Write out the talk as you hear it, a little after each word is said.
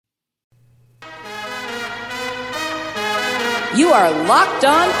You are Locked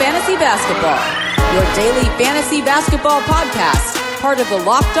On Fantasy Basketball, your daily fantasy basketball podcast, part of the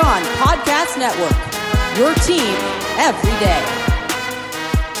Locked On Podcast Network, your team every day.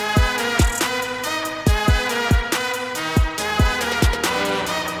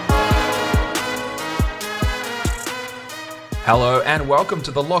 Hello and welcome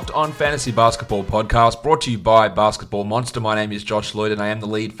to the Locked On Fantasy Basketball podcast, brought to you by Basketball Monster. My name is Josh Lloyd and I am the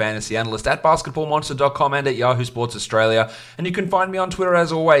lead fantasy analyst at basketballmonster.com and at Yahoo Sports Australia. And you can find me on Twitter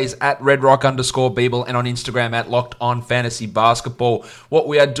as always at redrock_Beeble and on Instagram at Locked On Fantasy Basketball. What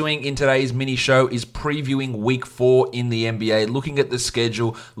we are doing in today's mini show is previewing week 4 in the NBA, looking at the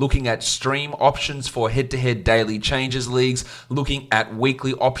schedule, looking at stream options for head-to-head daily changes leagues, looking at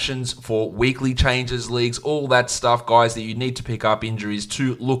weekly options for weekly changes leagues, all that stuff, guys, that you need to pick up, injuries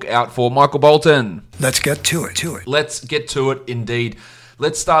to look out for. Michael Bolton. Let's get to it. Let's get to it indeed.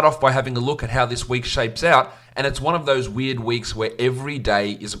 Let's start off by having a look at how this week shapes out. And it's one of those weird weeks where every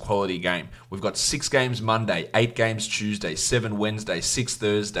day is a quality game. We've got 6 games Monday, 8 games Tuesday, 7 Wednesday, 6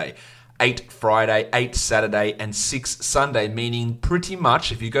 Thursday, 8 Friday, 8 Saturday, and 6 Sunday, meaning pretty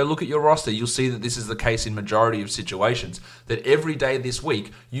much, if you go look at your roster, you'll see that this is the case in majority of situations, that every day this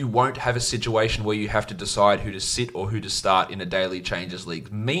week, you won't have a situation where you have to decide who to sit or who to start in a daily changes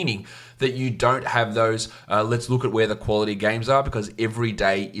league, meaning that you don't have those, let's look at where the quality games are, because every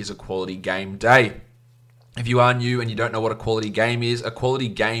day is a quality game day. If you are new and you don't know what a quality game is a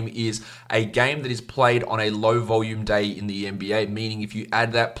game that is played on a low volume day in the NBA, meaning if you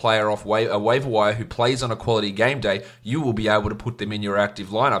add that player off a waiver wire who plays on a quality game day, you will be able to put them in your active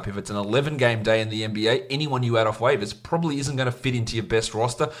lineup. If it's an 11 game day in the NBA, anyone you add off waivers probably isn't going to fit into your best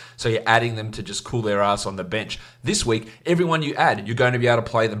roster, so you're adding them to just cool their ass on the bench. This week, everyone you add, you're going to be able to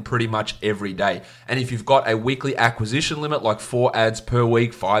play them pretty much every day. And if you've got a weekly acquisition limit, like 4 ads per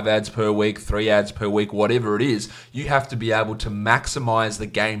week, 5 ads per week, 3 ads per week, whatever it is, you have to be able to maximize the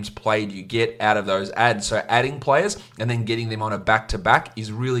games played you get out of those ads. So adding players and then getting them on a back-to-back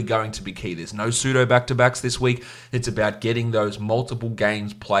is really going to be key. There's no pseudo back-to-backs this week. It's about getting those multiple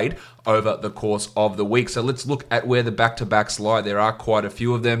games played over the course of the week. So let's look at where the back-to-backs lie. There are quite a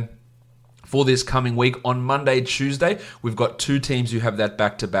few of them. For this coming week, on Monday, Tuesday, we've got 2 teams who have that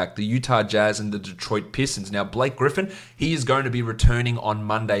back-to-back, the Utah Jazz and the Detroit Pistons. Now, Blake Griffin, he is going to be returning on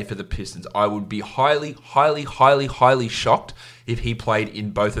Monday for the Pistons. I would be highly shocked if he played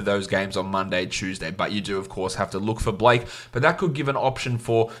in both of those games on Monday, Tuesday. But you do, of course, have to look for Blake. But that could give an option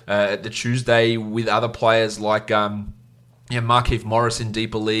for the Tuesday with other players like Markieff Morris in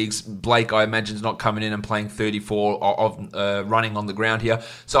deeper leagues. Blake, I imagine, is not coming in and playing 34 of running on the ground here.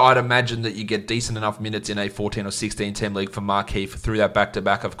 So I'd imagine that you get decent enough minutes in a 14 or 16 team league for Markieff through that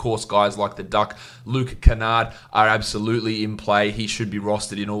back-to-back. Of course, guys like the Duck, Luke Kennard, are absolutely in play. He should be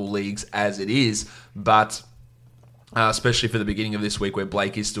rostered in all leagues as it is. But especially for the beginning of this week where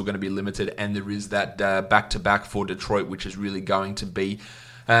Blake is still going to be limited and there is that back-to-back for Detroit, which is really going to be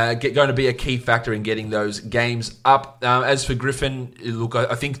a key factor in getting those games up. As for Griffin, look,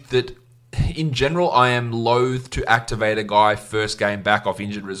 I think that in general, I am loath to activate a guy first game back off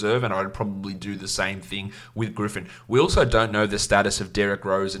injured reserve, and I'd probably do the same thing with Griffin. We also don't know the status of Derrick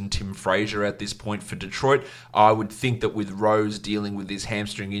Rose and Tim Frazier at this point for Detroit. I would think that with Rose dealing with his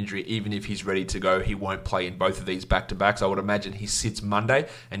hamstring injury, even if he's ready to go, he won't play in both of these back-to-backs. I would imagine he sits Monday,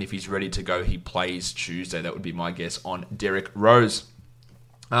 and if he's ready to go, he plays Tuesday. That would be my guess on Derrick Rose.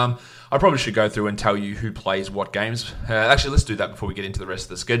 I probably should go through and tell you who plays what games. Actually, let's do that before we get into the rest of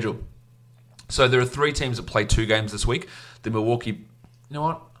the schedule. So there are 3 teams that play 2 games this week. The Milwaukee... You know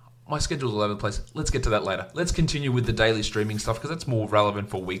what? My schedule's all over the place. Let's get to that later. Let's continue with the daily streaming stuff because that's more relevant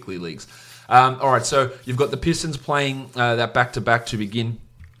for weekly leagues. All right, so you've got the Pistons playing that back-to-back to begin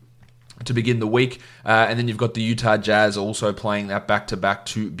the week. And then you've got the Utah Jazz also playing that back-to-back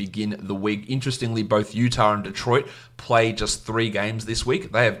to begin the week. Interestingly, both Utah and Detroit play just 3 games this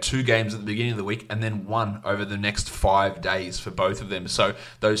week. They have 2 games at the beginning of the week and then 1 over the next 5 days for both of them. So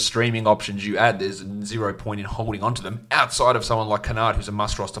those streaming options you add, there's 0 point in holding onto them outside of someone like Kennard, who's a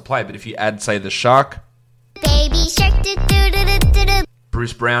must-roster play. But if you add, say, the Shark, Baby Shark,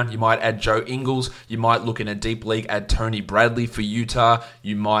 Bruce Brown, you might add Joe Ingles, you might look in a deep league, add Tony Bradley for Utah,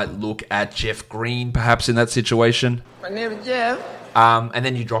 you might look at Jeff Green perhaps in that situation. My name is Jeff. And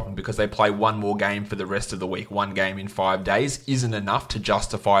then you drop them because they play 1 more game for the rest of the week. 1 game in 5 days isn't enough to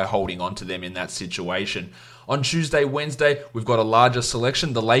justify holding on to them in that situation. On Tuesday, Wednesday, we've got a larger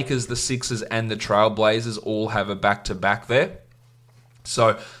selection. The Lakers, the Sixers, and the Trailblazers all have a back-to-back there.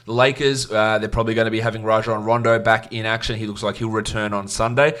 So the Lakers, they're probably going to be having Rajon Rondo back in action. He looks like he'll return on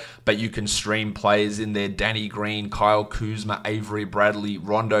Sunday, but you can stream players in there. Danny Green, Kyle Kuzma, Avery Bradley,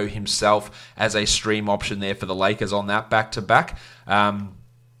 Rondo himself as a stream option there for the Lakers on that back-to-back.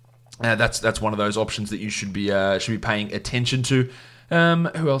 That's one of those options that you should be paying attention to.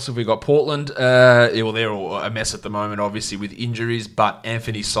 Who else have we got? Portland. Well, they're all a mess at the moment, obviously, with injuries, but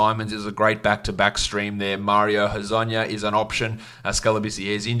Anthony Simons is a great back-to-back stream there. Mario Hezonja is an option. Scalabisi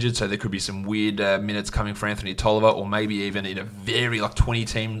is injured, so there could be some weird minutes coming for Anthony Tolliver, or maybe even in a very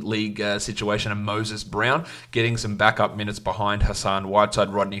 20-team league situation, and Moses Brown getting some backup minutes behind Hassan Whiteside.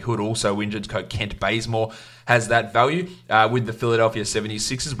 Rodney Hood also injured. Kent Bazemore has that value. With the Philadelphia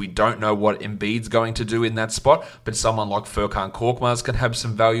 76ers, we don't know what Embiid's going to do in that spot, but someone like Furkan Korkmaz can have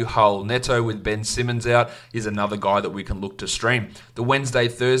some value. Raul Neto with Ben Simmons out is another guy that we can look to stream. The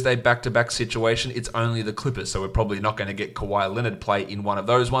Wednesday-Thursday back-to-back situation, it's only the Clippers, so we're probably not going to get Kawhi Leonard play in one of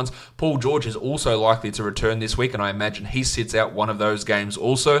those ones. Paul George is also likely to return this week, and I imagine he sits out one of those games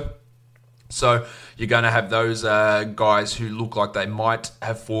also. So you're going to have those guys who look like they might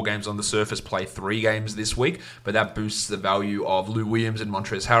have 4 games on the surface play 3 games this week, but that boosts the value of Lou Williams and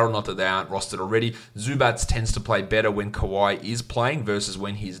Montrezl Harrell, not that they aren't rostered already. Zubats tends to play better when Kawhi is playing versus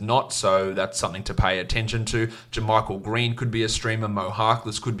when he's not, so that's something to pay attention to. JaMychal Green could be a streamer. Mo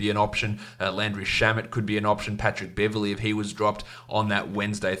Harkless could be an option. Landry Shamet could be an option. Patrick Beverley, if he was dropped on that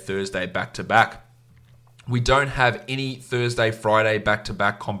Wednesday-Thursday back-to-back. We don't have any Thursday-Friday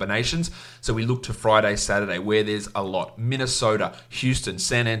back-to-back combinations, so we look to Friday-Saturday, where there's a lot. Minnesota, Houston,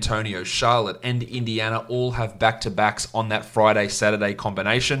 San Antonio, Charlotte, and Indiana all have back-to-backs on that Friday-Saturday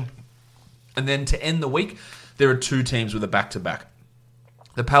combination. And then to end the week, there are 2 teams with a back-to-back.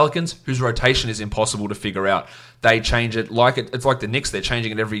 The Pelicans, whose rotation is impossible to figure out. They change it it's like the Knicks. They're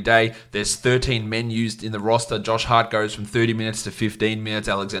changing it every day. There's 13 men used in the roster. Josh Hart goes from 30 minutes to 15 minutes.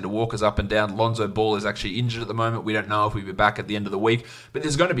 Alexander Walker's up and down. Lonzo Ball is actually injured at the moment. We don't know if he'll be back at the end of the week. But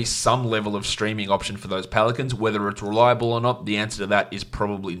there's going to be some level of streaming option for those Pelicans. Whether it's reliable or not, the answer to that is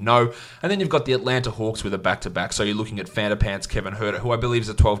probably no. And then you've got the Atlanta Hawks with a back-to-back. So you're looking at Pants, Kevin Huerter, who I believe is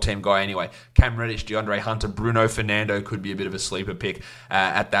a 12-team guy anyway. Cam Reddish, DeAndre Hunter, Bruno Fernando could be a bit of a sleeper pick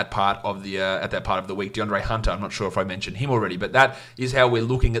at that part of the week. DeAndre Hunter, I'm not sure if I mentioned him already, but that is how we're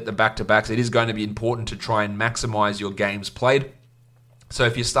looking at the back-to-backs. It is going to be important to try and maximize your games played. So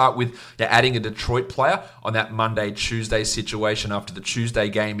if you start with adding a Detroit player on that Monday-Tuesday situation, after the Tuesday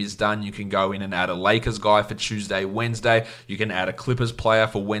game is done, you can go in and add a Lakers guy for Tuesday-Wednesday. You can add a Clippers player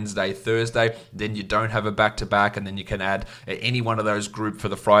for Wednesday-Thursday. Then you don't have a back-to-back, and then you can add any one of those group for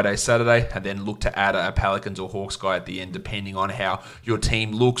the Friday-Saturday, and then look to add a Pelicans or Hawks guy at the end, depending on how your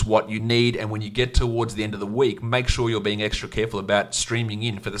team looks, what you need. And when you get towards the end of the week, make sure you're being extra careful about streaming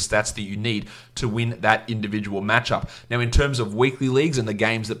in for the stats that you need to win that individual matchup. Now, in terms of weekly leagues and the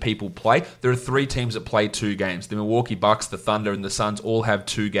games that people play, there are 3 teams that play 2 games. The Milwaukee Bucks, the Thunder, and the Suns all have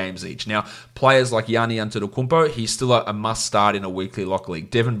 2 games each. Now, players like Giannis Antetokounmpo, he's still a must start in a weekly lock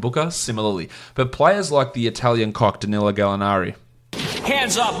league. Devin Booker, similarly. But players like the Italian cock Danilo Gallinari,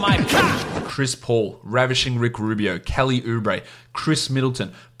 hands off my cock! Chris Paul, Ravishing Rick Rubio, Kelly Oubre, Chris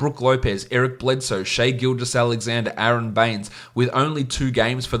Middleton, Brook Lopez, Eric Bledsoe, Shai Gilgeous-Alexander, Aaron Baines. With only 2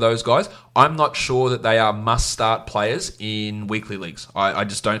 games for those guys, I'm not sure that they are must-start players in weekly leagues. I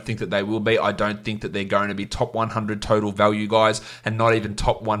just don't think that they will be. I don't think that they're going to be top 100 total value guys and not even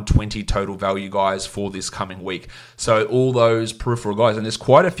top 120 total value guys for this coming week. So all those peripheral guys, and there's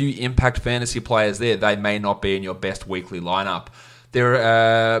quite a few impact fantasy players there, they may not be in your best weekly lineup. There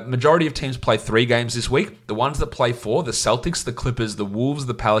are majority of teams play 3 games this week. The ones that play 4, the Celtics, the Clippers, the Wolves,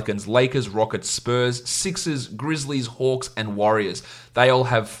 the Pelicans, Lakers, Rockets, Spurs, Sixers, Grizzlies, Hawks, and Warriors. They all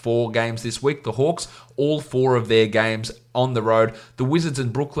have 4 games this week. The Hawks, all 4 of their games on the road. The Wizards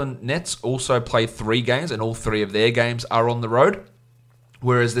and Brooklyn Nets also play 3 games, and all 3 of their games are on the road.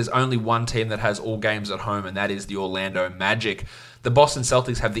 Whereas there's only one team that has all games at home, and that is the Orlando Magic. The Boston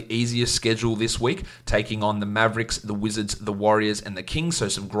Celtics have the easiest schedule this week, taking on the Mavericks, the Wizards, the Warriors, and the Kings, so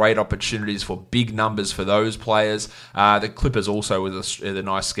some great opportunities for big numbers for those players. The Clippers also with a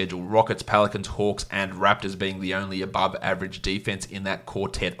nice schedule. Rockets, Pelicans, Hawks, and Raptors being the only above-average defense in that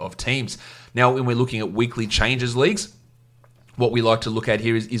quartet of teams. Now, when we're looking at weekly changes leagues, what we like to look at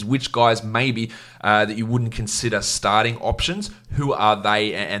here is which guys maybe that you wouldn't consider starting options. Who are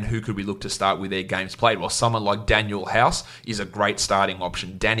they, and who could we look to start with their games played? Well, someone like Daniel House is a great starting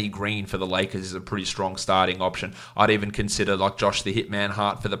option. Danny Green for the Lakers is a pretty strong starting option. I'd even consider like Josh the Hitman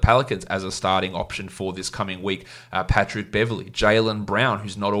Hart for the Pelicans as a starting option for this coming week. Patrick Beverley, Jaylen Brown,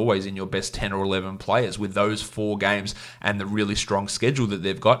 who's not always in your best 10 or 11 players. With those 4 games and the really strong schedule that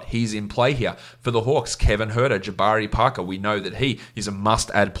they've got, he's in play here. For the Hawks, Kevin Huerter, Jabari Parker, we know that that he is a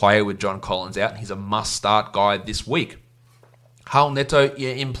must-add player with John Collins out, and he's a must-start guy this week. Hull Neto,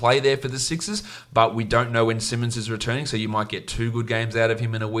 in play there for the Sixers, but we don't know when Simmons is returning, so you might get 2 good games out of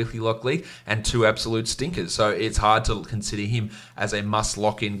him in a weekly lock league and 2 absolute stinkers. So it's hard to consider him as a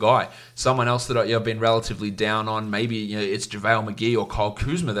must-lock-in guy. Someone else that I've been relatively down on, maybe it's JaVale McGee or Kyle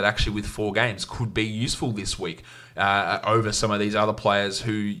Kuzma that actually with 4 games could be useful this week over some of these other players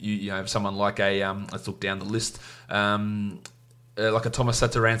who, you have someone like let's look down the list, like a Thomas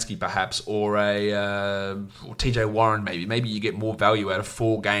Satoransky perhaps, or or TJ Warren maybe. Maybe you get more value out of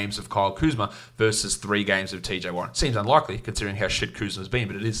 4 games of Kyle Kuzma versus 3 games of TJ Warren. Seems unlikely considering how shit Kuzma's been,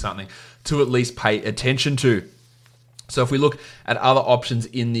 but it is something to at least pay attention to. So if we look at other options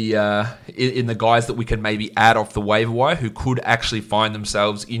in the guys that we can maybe add off the waiver wire who could actually find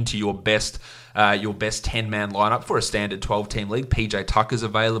themselves into your best 10-man lineup for a standard 12-team league, PJ Tucker's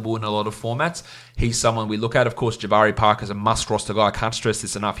available in a lot of formats. He's someone we look at. Of course, Jabari Parker's a must-roster guy. I can't stress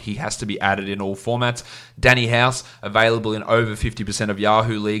this enough. He has to be added in all formats. Danny House, available in over 50% of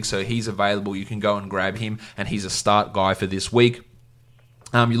Yahoo leagues, so he's available. You can go and grab him, and he's a start guy for this week.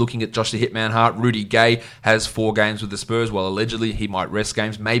 You're looking at Josh the Hitman Hart. Rudy Gay has 4 games with the Spurs. Well, allegedly, he might rest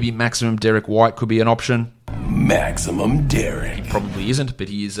games. Maybe Maximum Derek White could be an option. Maximum Derek. Probably isn't, but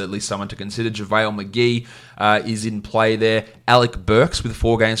he is at least someone to consider. JaVale McGee is in play there. Alec Burks with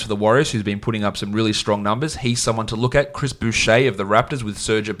 4 games for the Warriors, who's been putting up some really strong numbers. He's someone to look at. Chris Boucher of the Raptors with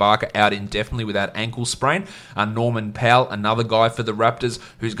Serge Ibaka out indefinitely with that ankle sprain. Norman Powell, another guy for the Raptors,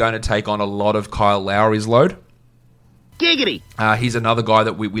 who's going to take on a lot of Kyle Lowry's load. Giggity. He's another guy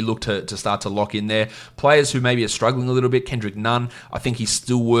that we look to start to lock in there. Players who maybe are struggling a little bit. Kendrick Nunn, I think he's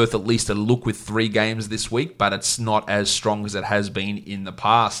still worth at least a look with 3 games this week, but it's not as strong as it has been in the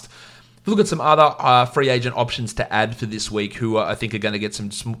past. If we look at some other free agent options to add for this week who I think are going to get some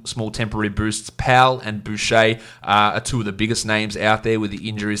small temporary boosts. Powell and Boucher are 2 of the biggest names out there with the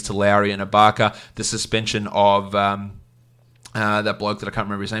injuries to Lowry and Ibaka. The suspension of that bloke that I can't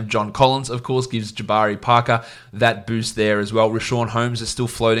remember his name, John Collins, of course, gives Jabari Parker that boost there as well. Rashawn Holmes is still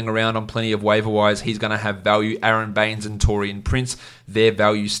floating around on plenty of waiver wires. He's going to have value. Aaron Baines and Taurean Prince, their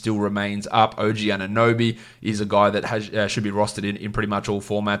value still remains up. OG Anunoby is a guy that should be rostered in pretty much all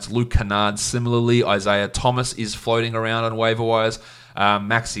formats. Luke Kennard, similarly. Isaiah Thomas is floating around on waiver wires.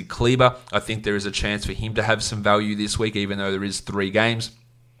 Maxi Kleber, I think there is a chance for him to have some value this week, even though there is 3 games.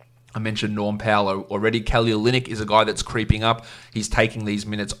 I mentioned Norm Powell already. Kelly Olynyk is a guy that's creeping up. He's taking these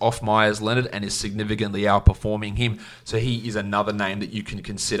minutes off Myers Leonard and is significantly outperforming him. So he is another name that you can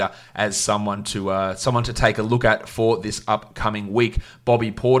consider as someone to take a look at for this upcoming week.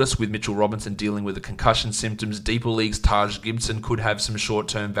 Bobby Portis with Mitchell Robinson dealing with the concussion symptoms. Deeper leagues, Taj Gibson could have some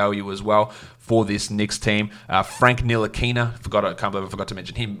short-term value as well for this Knicks team. Frank Ntilikina, I can't believe I forgot to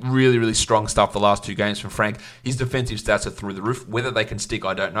mention him. Really, really strong stuff the last 2 games from Frank. His defensive stats are through the roof. Whether they can stick,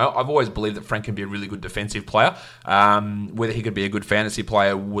 I don't know. I've always believed that Frank can be a really good defensive player. Whether he could be a good fantasy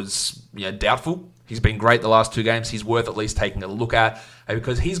player was doubtful. He's been great the last 2 games. He's worth at least taking a look at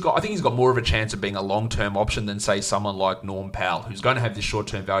because I think he's got more of a chance of being a long-term option than, say, someone like Norm Powell, who's going to have this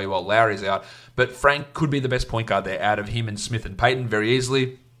short-term value while Lowry's out. But Frank could be the best point guard there out of him and Smith and Payton very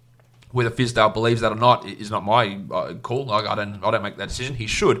easily. Whether Fizdale believes that or not is not my call. I don't make that decision. He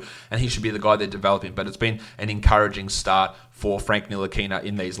should, and he should be the guy they're developing. But it's been an encouraging start for Frank Ntilikina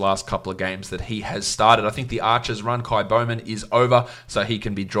in these last couple of games that he has started. I think the Archers run, Kai Bowman, is over, so he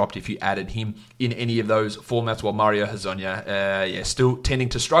can be dropped if you added him in any of those formats, while Mario Hezonja, still tending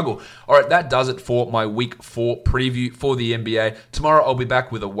to struggle. All right, that does it for my Week 4 preview for the NBA. Tomorrow I'll be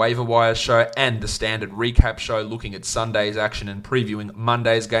back with a waiver wire show and the standard recap show, looking at Sunday's action and previewing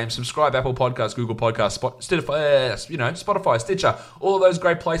Monday's game. Subscribe Apple Podcasts, Google Podcasts, Spotify, Stitcher, all of those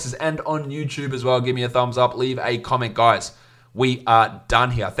great places, and on YouTube as well. Give me a thumbs up, leave a comment, guys. We are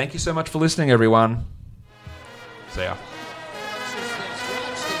done here. Thank you so much for listening, everyone. See ya.